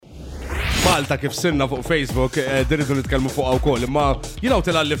Malta kif sinna fuq Facebook diridu nitkellmu fuq wkoll, imma jinaw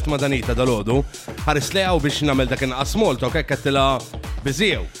tila lift ma' Danita dal-għodu, ħares lejaw biex nagħmel dak inqas small talk hekk qed tila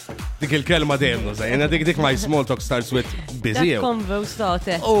biżiew. Dik il-kelma dejjem nużajna, dik my small talk starts with biżiew. Konvo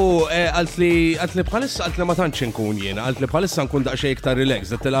state. U għalt li bħalissa għalt li ma tantx inkun jiena, għalt li bħalissa nkun daqsxejn iktar relax,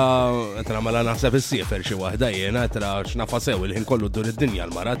 qed mela naħseb is-siefer xi waħda jiena, qed x'nafa sew il-ħin kollu dur id-dinja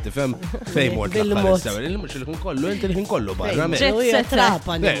l-mara tifhem fejn mort mhux il-ħin kollu, inti il-ħin kollu barra.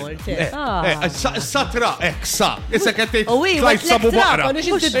 Trapani mort. Satra, sa. Issa qed tgħid sabu baqra.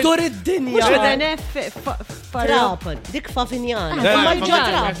 Dur id-dinja. Trapan. Dik fafinjana. Ma ġa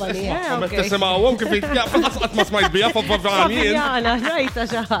trapani. Tisimgħuhom kif qatt ma smajt biha f'Favinjan. Jana, rajta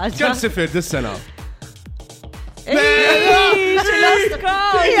xi ħaġa. Kemm sifir dis-sena?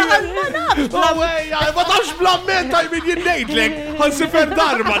 Ma tafx blamment tajmin jinnejdlek, għan sifer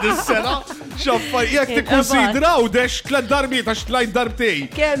darba dis-sena. Xaffa, jek tikkonsidraw dex 3 darbiet għax tlajt darbtej.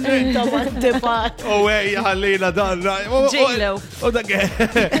 Kemm intom għaddipat. Ħallina dan. U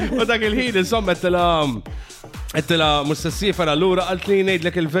dak il-ħin, insomma, għettila mustassifar allura għalt li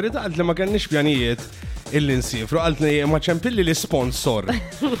nejdlek il-verita, għalt li ma kannix pjanijiet illi nsifru, għalt li ma ċempilli l-sponsor.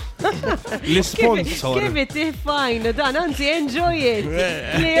 L-sponsor. Give it fine, dan, anzi, enjoy it.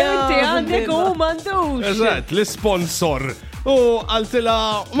 Li inti għandek u mandux. Eżat, l-sponsor. U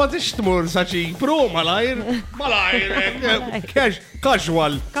għaltila, ma tix tmur saċipru, malajr,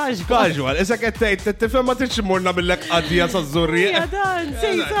 casual. Issa kettajt, tifem ma tix tmurna bil-lek għadija sa' Ja, dan,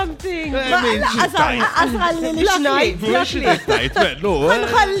 say something. Għasħalli li xnajt.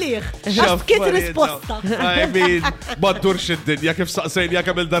 Għanħalliħ. Kit risposta. Baddurx id-dinja kif saqsejn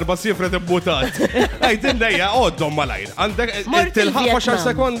kemm il-darba sifret imbutat. Dinneja, għoddom malajr. Għandek tilħaq 10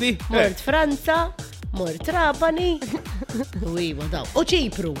 sekondi. Mort Franza. Mort Trapani. Iwa daw. U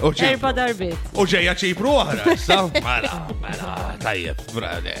ċipru. 4 darbit. U ġeja ċipru għahra, issa? Mela, tajjeb,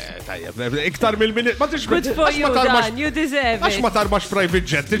 iktar mill-minit, ma tix Good for you, Dan, you deserve it. Għax ma tarbax private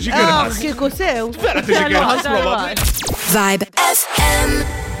jet, tiġi għirħas. Kiku sew. Vera tiġi għirħas, probabli. Vibe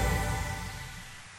FM.